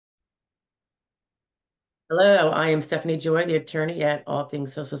Hello, I am Stephanie Joy, the attorney at All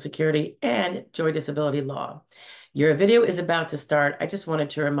Things Social Security and Joy Disability Law. Your video is about to start. I just wanted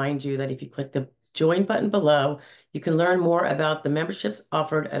to remind you that if you click the join button below, you can learn more about the memberships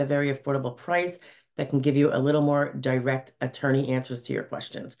offered at a very affordable price that can give you a little more direct attorney answers to your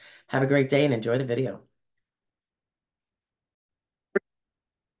questions. Have a great day and enjoy the video.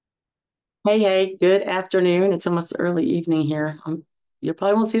 Hey, good afternoon. It's almost early evening here. You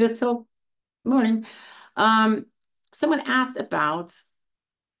probably won't see this till morning. Um, Someone asked about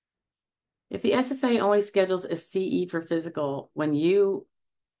if the SSA only schedules a CE for physical when you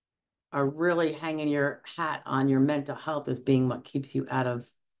are really hanging your hat on your mental health as being what keeps you out of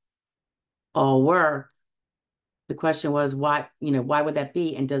all work. The question was why would that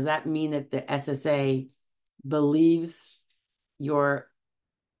be? And does that mean that the SSA believes your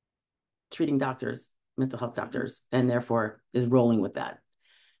treating doctors, mental health doctors, and therefore is rolling with that?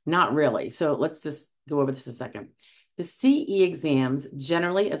 Not really. So let's just go over this a second. The CE exams,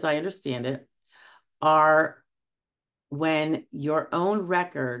 generally, as I understand it, are when your own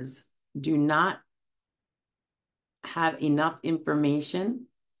records do not have enough information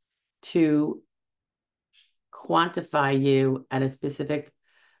to quantify you at a specific,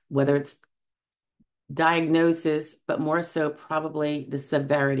 whether it's diagnosis, but more so probably the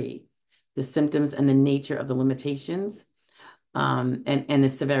severity, the symptoms and the nature of the limitations, and the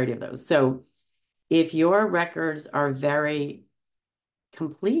severity of those. So if your records are very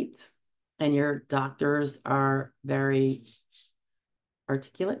complete and your doctors are very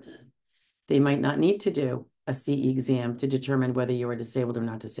articulate, they might not need to do a CE exam to determine whether you are disabled or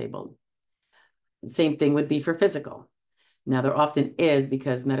not disabled. The same thing would be for physical. Now, there often is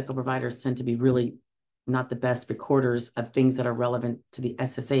because medical providers tend to be really not the best recorders of things that are relevant to the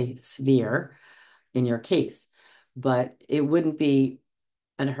SSA sphere in your case. But it wouldn't be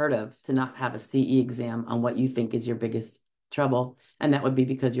unheard of to not have a CE exam on what you think is your biggest trouble. And that would be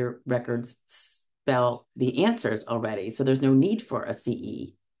because your records spell the answers already. So there's no need for a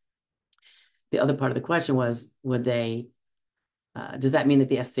CE. The other part of the question was, does that mean that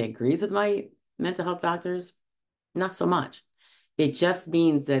the SSA agrees with my mental health doctors? Not so much. It just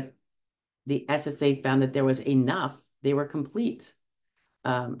means that the SSA found that there was enough, they were complete,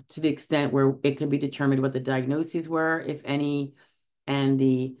 to the extent where it could be determined what the diagnoses were, if any, and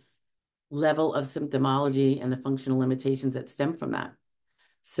the level of symptomology and the functional limitations that stem from that.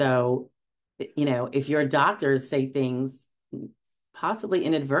 So, if your doctors say things possibly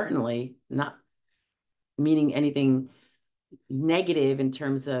inadvertently, not meaning anything negative in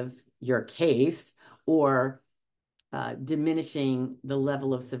terms of your case or diminishing the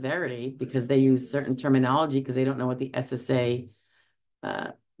level of severity because they use certain terminology because they don't know what the SSA,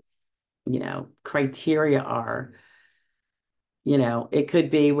 uh, criteria are. It could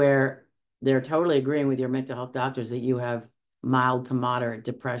be where they're totally agreeing with your mental health doctors that you have mild to moderate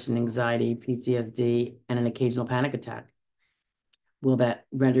depression, anxiety, PTSD, and an occasional panic attack. Will that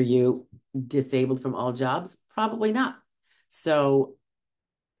render you disabled from all jobs? Probably not. So,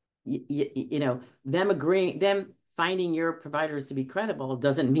 them finding your providers to be credible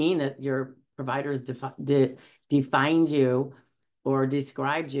doesn't mean that your providers defined you or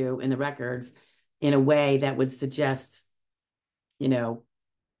described you in the records in a way that would suggest,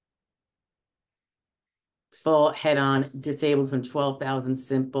 full head-on disabled from 12,000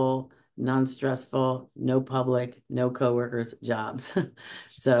 simple, non-stressful, no public, no coworkers jobs.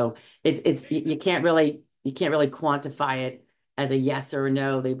 So you can't really quantify it as a yes or a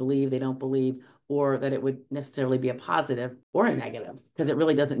no, they believe, they don't believe, or that it would necessarily be a positive or a negative, because it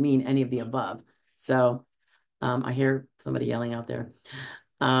really doesn't mean any of the above. So I hear somebody yelling out there.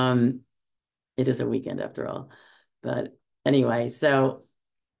 It is a weekend after all. But anyway, so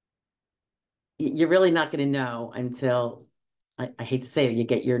you're really not going to know until, I hate to say it, you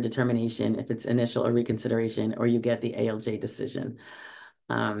get your determination, if it's initial or reconsideration, or you get the ALJ decision.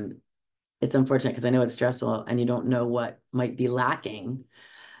 It's unfortunate because I know it's stressful and you don't know what might be lacking.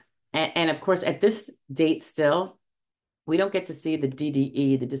 And of course, at this date still, we don't get to see the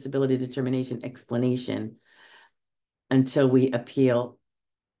DDE, the disability determination explanation, until we appeal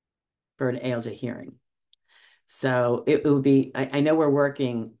for an ALJ hearing. So it would be, I know we're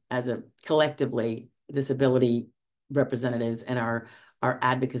working as a collectively disability representatives and our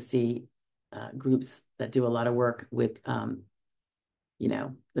advocacy groups that do a lot of work with, the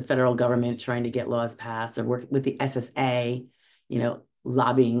federal government trying to get laws passed, or work with the SSA,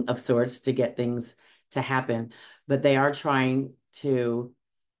 lobbying of sorts to get things to happen. But they are trying to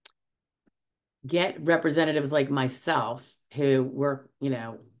get representatives like myself who work,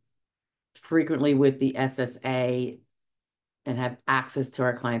 frequently with the SSA and have access to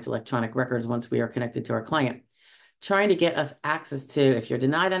our client's electronic records once we are connected to our client. Trying to get us access to, if you're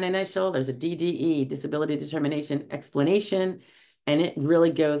denied on initial, there's a DDE, disability determination explanation, and it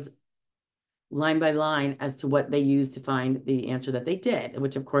really goes line by line as to what they use to find the answer that they did,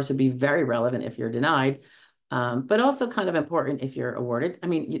 which of course would be very relevant if you're denied, but also kind of important if you're awarded. I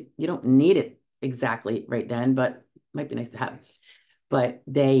mean, you don't need it exactly right then, but it might be nice to have. But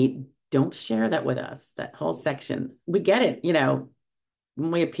they don't share that with us, that whole section. We get it,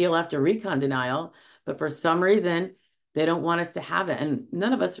 when we appeal after recon denial, but for some reason, they don't want us to have it. And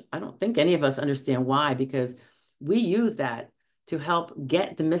none of us, I don't think any of us understand why, because we use that to help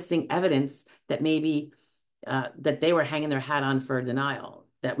get the missing evidence that maybe that they were hanging their hat on for a denial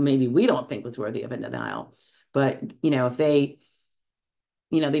that maybe we don't think was worthy of a denial. But, if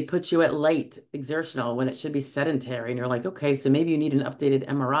they put you at light exertional when it should be sedentary, and you're like, okay, so maybe you need an updated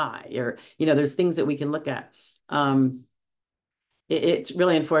MRI, or, there's things that we can look at. It's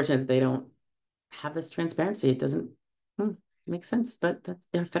really unfortunate that they don't have this transparency. It doesn't make sense, but that's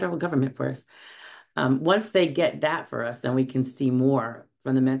the federal government for us. Once they get that for us, then we can see more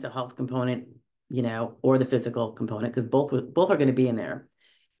from the mental health component, or the physical component, because both are going to be in there.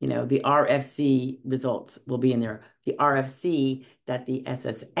 The RFC results will be in there. The RFC that the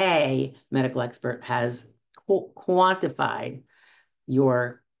SSA medical expert has quantified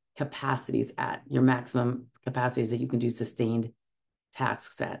your capacities at, your maximum capacities that you can do sustained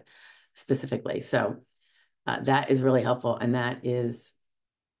tasks at specifically. So that is really helpful. And that is,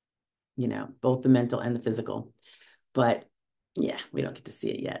 both the mental and the physical. But yeah, we don't get to see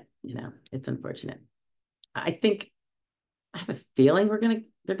it yet. It's unfortunate. I have a feeling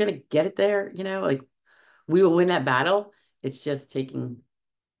they're gonna get it there, like we will win that battle. It's just taking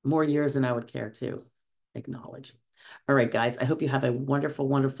more years than I would care to acknowledge. All right, guys, I hope you have a wonderful,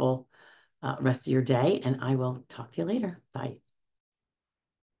 wonderful rest of your day, and I will talk to you later. Bye.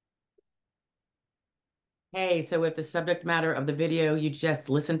 Hey, so if the subject matter of the video you just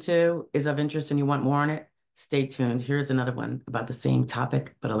listened to is of interest and you want more on it, stay tuned. Here's another one about the same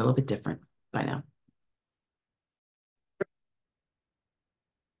topic, but a little bit different. Bye now.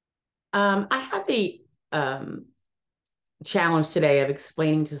 I had the challenge today of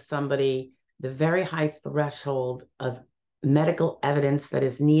explaining to somebody the very high threshold of medical evidence that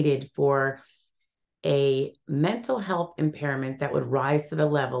is needed for a mental health impairment that would rise to the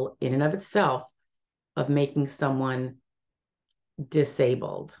level in and of itself of making someone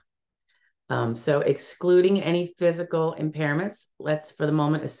disabled. So excluding any physical impairments, let's for the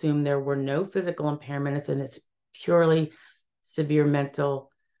moment assume there were no physical impairments and it's purely severe mental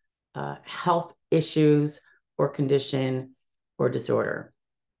health issues or condition or disorder.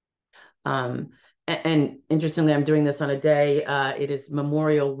 And interestingly, I'm doing this on a day, it is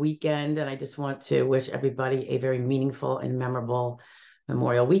Memorial Weekend, and I just want to wish everybody a very meaningful and memorable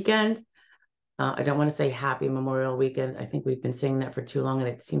Memorial Weekend. I don't want to say happy Memorial Weekend. I think we've been saying that for too long and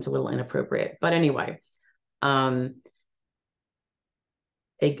it seems a little inappropriate. But anyway, a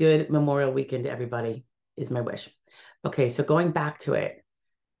good Memorial Weekend to everybody is my wish. Okay, so going back to it,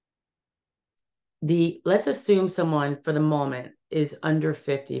 let's assume someone for the moment is under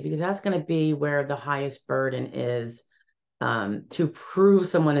 50, because that's going to be where the highest burden is to prove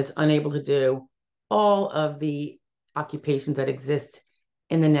someone is unable to do all of the occupations that exist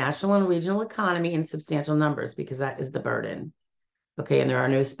in the national and regional economy in substantial numbers, because that is the burden. Okay, and there are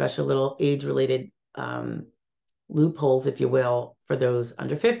no special little age-related loopholes, if you will, for those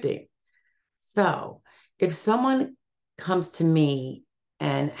under 50. So if someone comes to me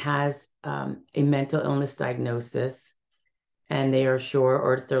and has a mental illness diagnosis, and they are sure,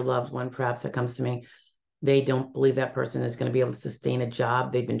 or it's their loved one perhaps that comes to me, they don't believe that person is going to be able to sustain a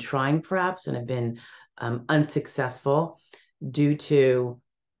job. They've been trying perhaps and have been unsuccessful due to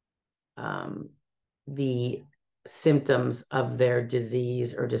the symptoms of their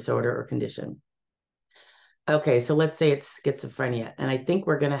disease or disorder or condition. Okay, so let's say it's schizophrenia. And I think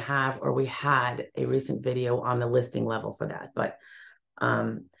we're going to have, or we had a recent video on the listing level for that. But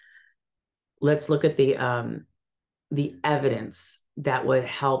let's look at the evidence that would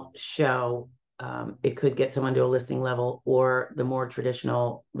help show it could get someone to a listing level, or the more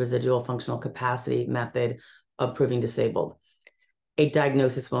traditional residual functional capacity method of proving disabled. A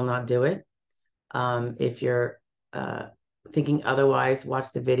diagnosis will not do it. If you're thinking otherwise,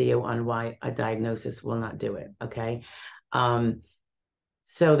 watch the video on why a diagnosis will not do it. Okay.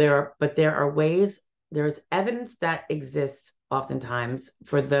 So there are ways, there's evidence that exists oftentimes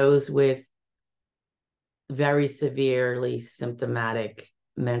for those with very severely symptomatic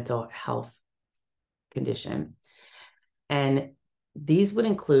mental health condition. And these would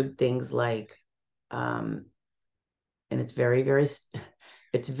include things like and it's very, very,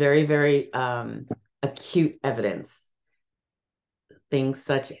 it's very, very acute evidence. Things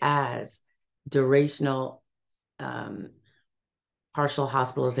such as durational partial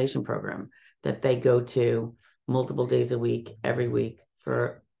hospitalization program that they go to multiple days a week, every week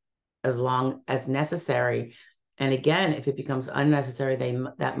for as long as necessary. And again, if it becomes unnecessary,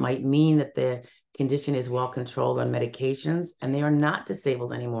 that might mean that the condition is well controlled on medications and they are not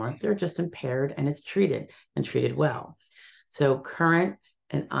disabled anymore. They're just impaired and it's treated and treated well. So current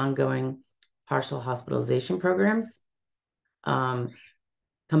and ongoing partial hospitalization programs,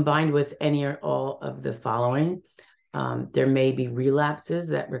 combined with any or all of the following. There may be relapses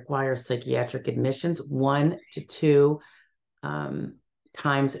that require psychiatric admissions 1 to 2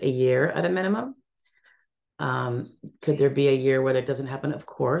 times a year at a minimum. Could there be a year where that doesn't happen? Of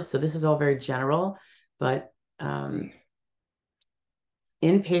course. So this is all very general, but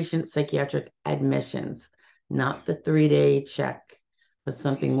inpatient psychiatric admissions, not the 3-day check, but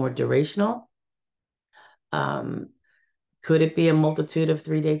something more durational. Could it be a multitude of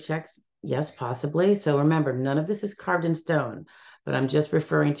 3-day checks? Yes, possibly. So remember, none of this is carved in stone, but I'm just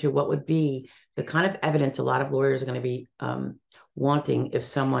referring to what would be the kind of evidence a lot of lawyers are going to be wanting if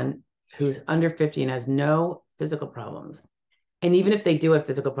someone who's under 50 and has no physical problems, and even if they do have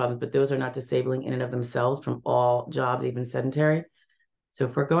physical problems, but those are not disabling in and of themselves from all jobs, even sedentary. So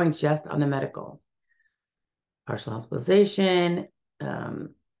if we're going just on the medical, partial hospitalization,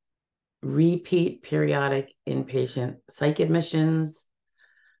 repeat periodic inpatient psych admissions,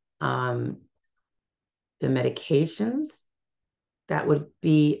 the medications, that would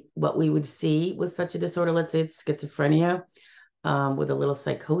be what we would see with such a disorder. Let's say it's schizophrenia with a little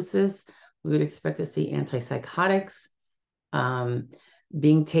psychosis. We would expect to see antipsychotics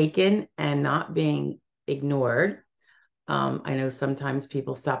being taken and not being ignored. I know sometimes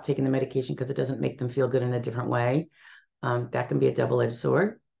people stop taking the medication because it doesn't make them feel good in a different way. That can be a double-edged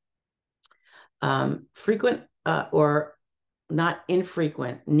sword. Frequent or not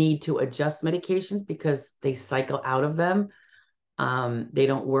infrequent need to adjust medications because they cycle out of them. They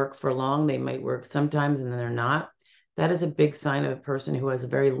don't work for long. They might work sometimes and then they're not. That is a big sign of a person who has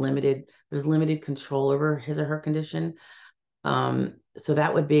there's limited control over his or her condition. So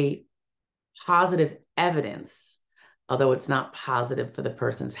that would be positive evidence, although it's not positive for the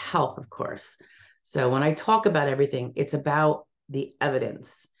person's health, of course. So when I talk about everything, it's about the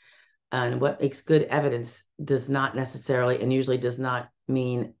evidence. And what makes good evidence does not necessarily, and usually does not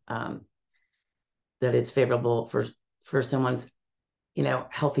mean that it's favorable for someone's,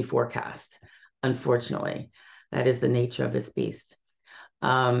 healthy forecast. Unfortunately, that is the nature of this beast.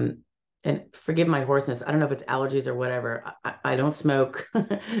 And forgive my hoarseness. I don't know if it's allergies or whatever. I don't smoke,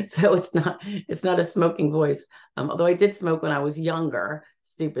 so it's not a smoking voice. Although I did smoke when I was younger,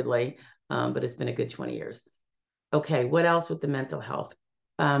 stupidly, but it's been a good 20 years. Okay, what else with the mental health?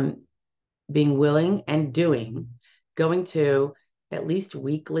 Being willing and going to at least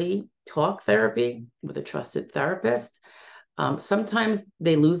weekly talk therapy with a trusted therapist. Sometimes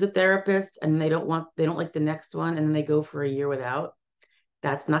they lose a therapist and they don't like the next one, and then they go for a year without.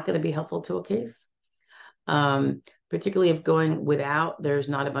 That's not going to be helpful to a case. Particularly if going without, there's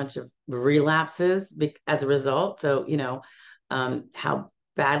not a bunch of relapses as a result. So, how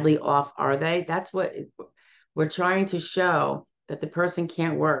badly off are they? That's what we're trying to show, that the person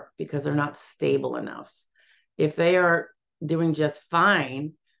can't work because they're not stable enough. If they are doing just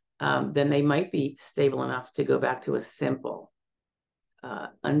fine, then they might be stable enough to go back to a simple,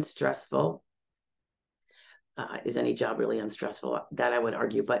 unstressful. Is any job really unstressful? That I would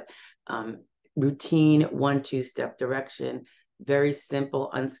argue, but routine 1-2-step direction, very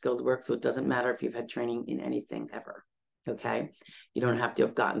simple, unskilled work. So it doesn't matter if you've had training in anything ever. Okay. You don't have to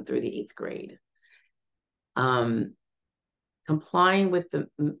have gotten through the 8th grade. Complying with the,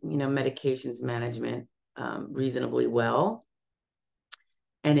 medications management reasonably well,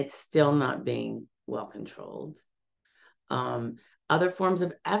 and it's still not being well controlled. Other forms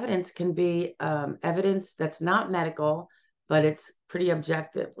of evidence can be evidence that's not medical, but it's pretty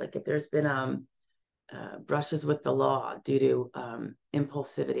objective. Like if there's been brushes with the law due to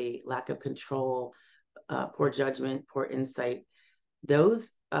impulsivity, lack of control, poor judgment, poor insight,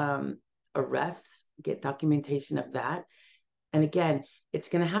 those arrests, get documentation of that. And again, it's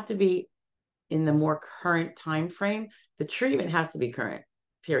going to have to be in the more current time frame. The treatment has to be current,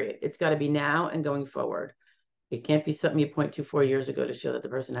 period. It's got to be now and going forward. It can't be something you point to 4 years ago to show that the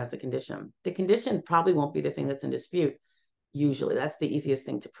person has the condition. The condition probably won't be the thing that's in dispute. Usually that's the easiest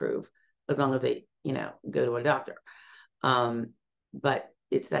thing to prove, as long as they, go to a doctor. But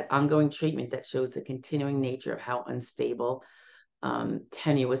it's that ongoing treatment that shows the continuing nature of how unstable,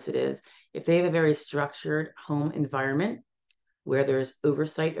 tenuous it is. If they have a very structured home environment where there's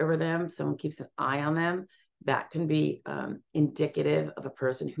oversight over them, someone keeps an eye on them, that can be indicative of a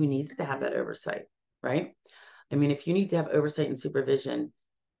person who needs to have that oversight, right? I mean, if you need to have oversight and supervision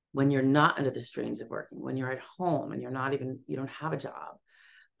when you're not under the strains of working, when you're at home and you don't have a job,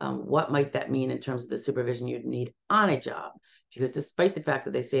 what might that mean in terms of the supervision you'd need on a job? Because despite the fact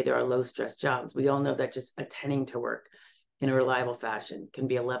that they say there are low stress jobs, we all know that just attending to work in a reliable fashion can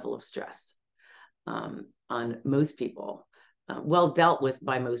be a level of stress on most people, well dealt with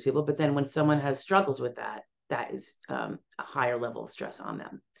by most people. But then when someone has struggles with that, that is a higher level of stress on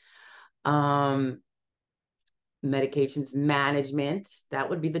them. Medications management, that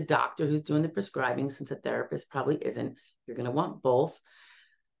would be the doctor who's doing the prescribing, since a therapist probably isn't. You're going to want both.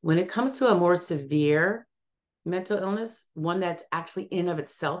 When it comes to a more severe mental illness, one that's actually in and of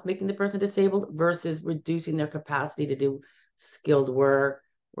itself making the person disabled versus reducing their capacity to do skilled work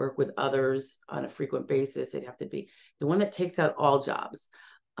with others on a frequent basis, it'd have to be the one that takes out all jobs.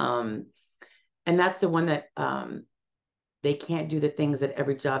 And that's the one that they can't do the things that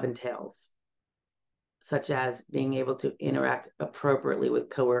every job entails, such as being able to interact appropriately with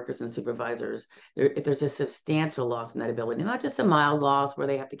coworkers and supervisors. If there's a substantial loss in that ability, not just a mild loss where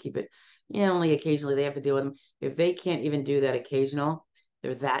they have to keep it, only occasionally they have to deal with them. If they can't even do that occasional,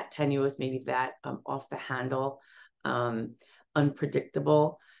 they're that tenuous, maybe that off the handle,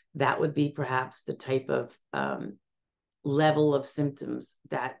 unpredictable, that would be perhaps the type of level of symptoms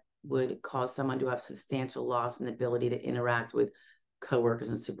that would cause someone to have substantial loss in the ability to interact with coworkers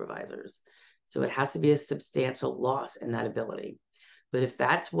and supervisors. So it has to be a substantial loss in that ability. But if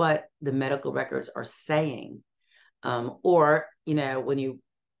that's what the medical records are saying, or, when you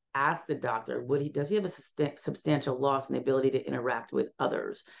ask the doctor, does he have a substantial loss in the ability to interact with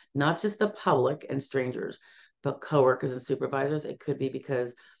others, not just the public and strangers, but coworkers and supervisors? It could be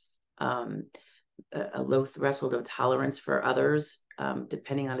because a low threshold of tolerance for others,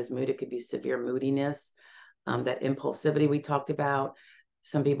 depending on his mood. It could be severe moodiness, that impulsivity we talked about.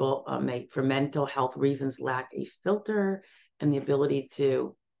 Some people may, for mental health reasons, lack a filter and the ability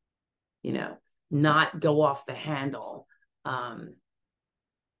to, not go off the handle, when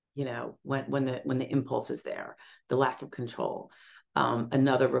the impulse is there, the lack of control.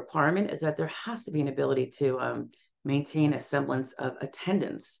 Another requirement is that there has to be an ability to maintain a semblance of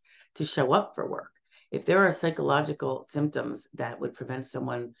attendance to show up for work. If there are psychological symptoms that would prevent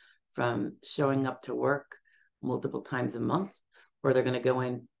someone from showing up to work multiple times a month, or they're going to go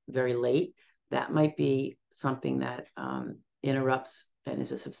in very late, that might be something that interrupts and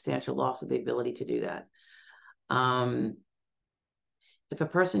is a substantial loss of the ability to do that. If a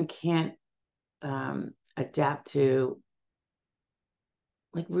person can't adapt to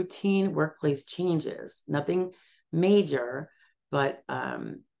like routine workplace changes, nothing major, but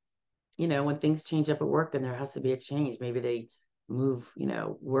when things change up at work and there has to be a change, maybe they move,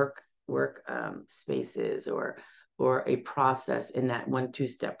 work spaces or a process in that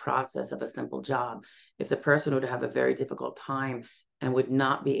 1-2-step process of a simple job. If the person would have a very difficult time and would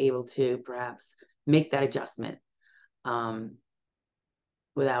not be able to perhaps make that adjustment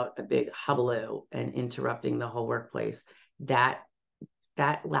without a big hullabaloo and interrupting the whole workplace, that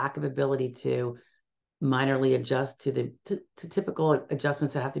lack of ability to minorly adjust to typical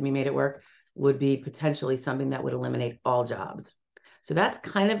adjustments that have to be made at work would be potentially something that would eliminate all jobs. So that's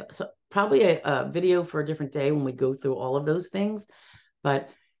kind of probably a video for a different day when we go through all of those things. But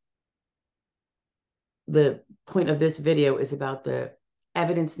the point of this video is about the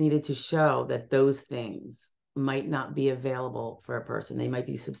evidence needed to show that those things might not be available for a person. They might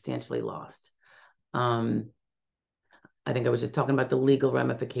be substantially lost. I think I was just talking about the legal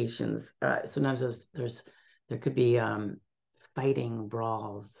ramifications. Sometimes there could be fighting,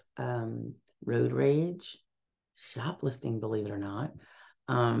 brawls, road rage, shoplifting, believe it or not.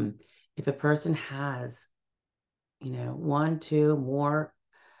 If a person has, 1, 2 more,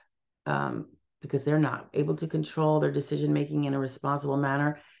 because they're not able to control their decision-making in a responsible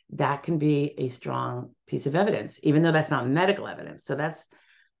manner, that can be a strong piece of evidence, even though that's not medical evidence. So that's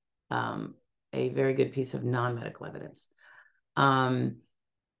a very good piece of non-medical evidence.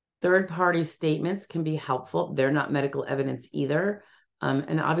 Third-party statements can be helpful. They're not medical evidence either.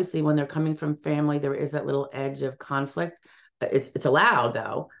 And obviously when they're coming from family, there is that little edge of conflict. It's allowed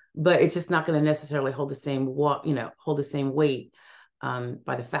though, but it's just not going to necessarily hold the same weight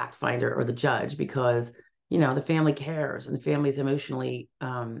by the fact finder or the judge, because, the family cares and the family is emotionally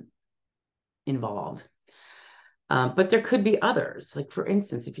involved. But there could be others. Like, for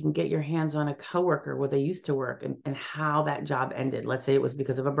instance, if you can get your hands on a coworker where they used to work and how that job ended. Let's say it was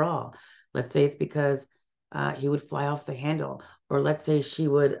because of a brawl. Let's say it's because he would fly off the handle. Or let's say he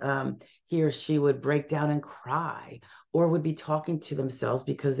he or she would break down and cry, or would be talking to themselves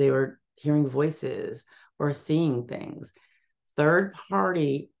because they were hearing voices or seeing things. Third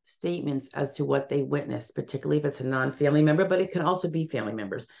party statements as to what they witnessed, particularly if it's a non-family member, but it can also be family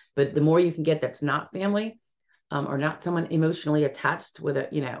members. But the more you can get that's not family, or not someone emotionally attached with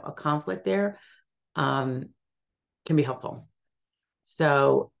a conflict there, can be helpful.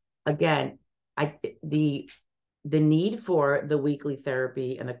 So again, the need for the weekly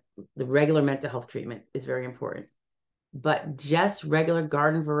therapy and the regular mental health treatment is very important. But just regular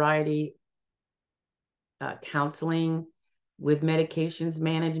garden variety counseling with medications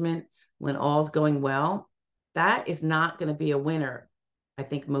management when all's going well, that is not going to be a winner, I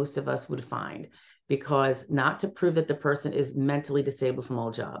think most of us would find, because not to prove that the person is mentally disabled from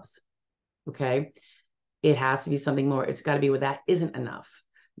all jobs. Okay. It has to be something more. It's got to be where that isn't enough.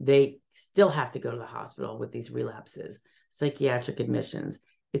 They still have to go to the hospital with these relapses, psychiatric admissions.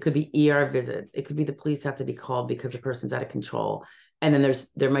 It could be ER visits. It could be the police have to be called because the person's out of control. And then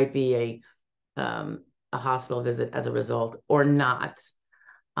there might be a hospital visit as a result or not.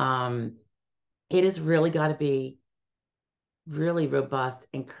 It has really got to be really robust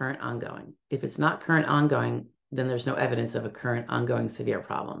and current ongoing. If it's not current ongoing, then there's no evidence of a current ongoing severe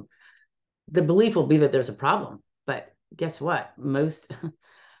problem. The belief will be that there's a problem, but guess what? Most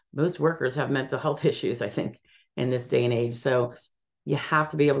workers have mental health issues, I think, in this day and age. So you have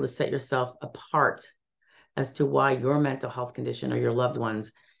to be able to set yourself apart as to why your mental health condition or your loved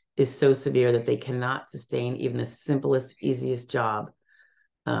ones is so severe that they cannot sustain even the simplest, easiest job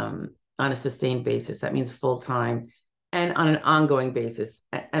on a sustained basis. That means full-time and on an ongoing basis.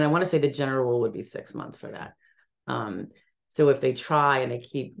 And I want to say the general rule would be 6 months for that. So if they try and they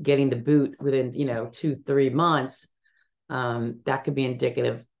keep getting the boot within, 2-3 months, that could be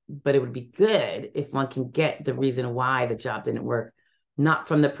indicative, but it would be good if one can get the reason why the job didn't work, not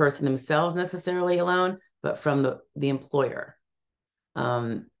from the person themselves necessarily alone, but from the employer.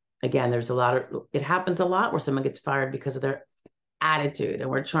 Again, it happens a lot where someone gets fired because of their attitude. And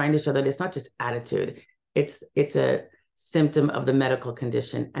we're trying to show that it's not just attitude. It's a symptom of the medical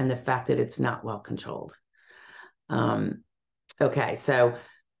condition and the fact that it's not well controlled. Okay, so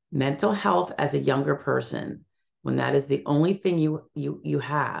mental health as a younger person, when that is the only thing you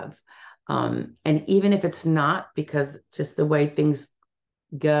have, and even if it's not, because just the way things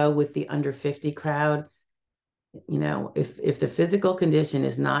go with the under 50 crowd, if the physical condition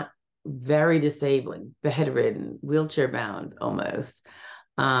is not very disabling, bedridden, wheelchair bound almost,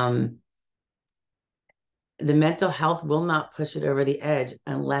 the mental health will not push it over the edge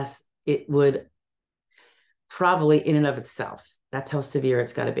unless it would probably in and of itself. That's how severe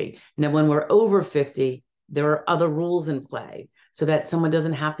it's got to be. Now, when we're over 50, there are other rules in play so that someone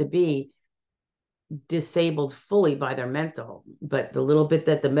doesn't have to be disabled fully by their mental, but the little bit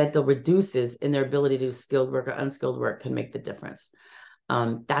that the mental reduces in their ability to do skilled work or unskilled work can make the difference.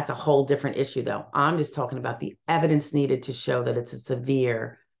 That's a whole different issue, though. I'm just talking about the evidence needed to show that it's a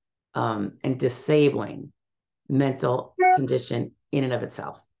severe and disabling mental condition in and of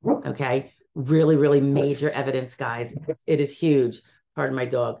itself. Okay. Really, really major evidence, guys. It is huge. Pardon my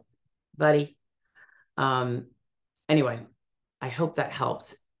dog, buddy. Anyway, I hope that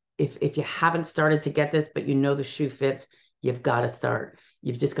helps. If you haven't started to get this, but the shoe fits, you've got to start.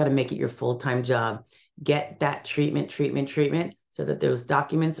 You've just got to make it your full-time job. Get that treatment, so that those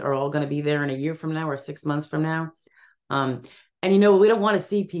documents are all going to be there in a year from now or 6 months from now. And we don't want to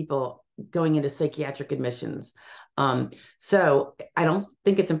see people going into psychiatric admissions. So I don't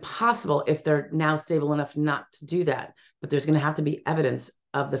think it's impossible if they're now stable enough not to do that, but there's going to have to be evidence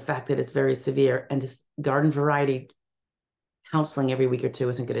of the fact that it's very severe, and this garden variety counseling every week or two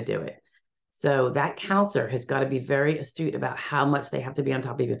isn't going to do it. So that counselor has got to be very astute about how much they have to be on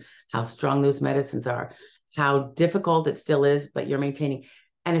top of you, how strong those medicines are, how difficult it still is, but you're maintaining.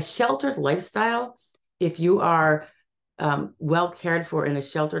 And a sheltered lifestyle, if you are well cared for in a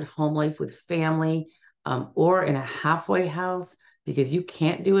sheltered home life with family, or in a halfway house because you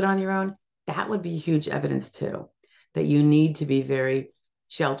can't do it on your own, that would be huge evidence too, that you need to be very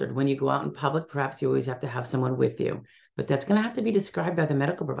sheltered. When you go out in public, perhaps you always have to have someone with you, but that's going to have to be described by the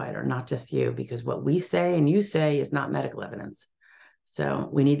medical provider, not just you, because what we say and you say is not medical evidence. So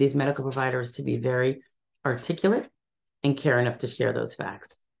we need these medical providers to be very articulate and care enough to share those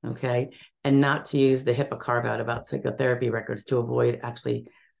facts, okay? And not to use the HIPAA carve-out about psychotherapy records to avoid actually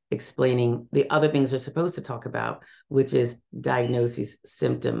explaining the other things they're supposed to talk about, which is diagnoses,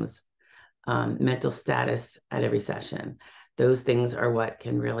 symptoms, mental status at every session. Those things are what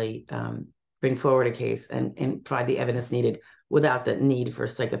can really bring forward a case and provide the evidence needed without the need for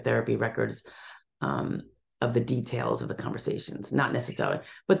psychotherapy records of the details of the conversations, not necessarily,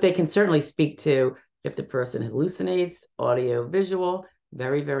 but they can certainly speak to if the person hallucinates, audio, visual,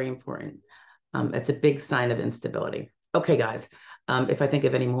 very, very important. It's a big sign of instability. Okay, guys, if I think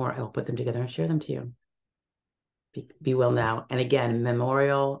of any more, I'll put them together and share them to you. Be well now. And again,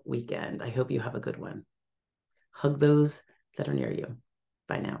 Memorial Weekend. I hope you have a good one. Hug those that are near you.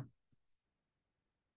 Bye now.